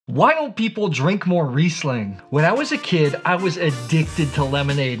Why don't people drink more Riesling? When I was a kid, I was addicted to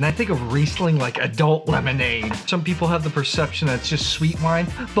lemonade, and I think of Riesling like adult lemonade. Some people have the perception that it's just sweet wine,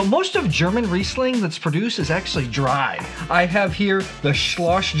 but most of German Riesling that's produced is actually dry. I have here the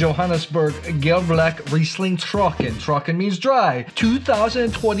Schloss Johannisberg Gelblack Riesling Trocken. Trocken means dry.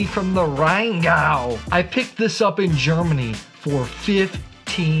 2020 from the Rheingau. I picked this up in Germany for $15.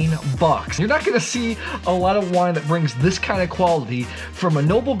 You're not gonna see a lot of wine that brings this kind of quality from a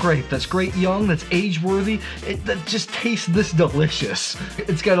noble grape that's great young, that's age-worthy, that just tastes this delicious.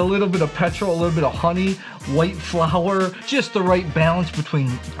 It's got a little bit of petrol, a little bit of honey, white flour, just the right balance between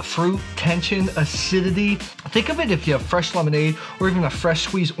fruit, tension, acidity. Think of it if you have fresh lemonade or even a fresh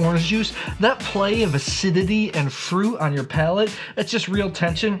squeezed orange juice, that play of acidity and fruit on your palate, it's just real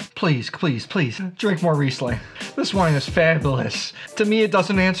tension. Please, please, please, drink more Riesling. This wine is fabulous. To me, it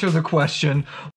doesn't answer the question,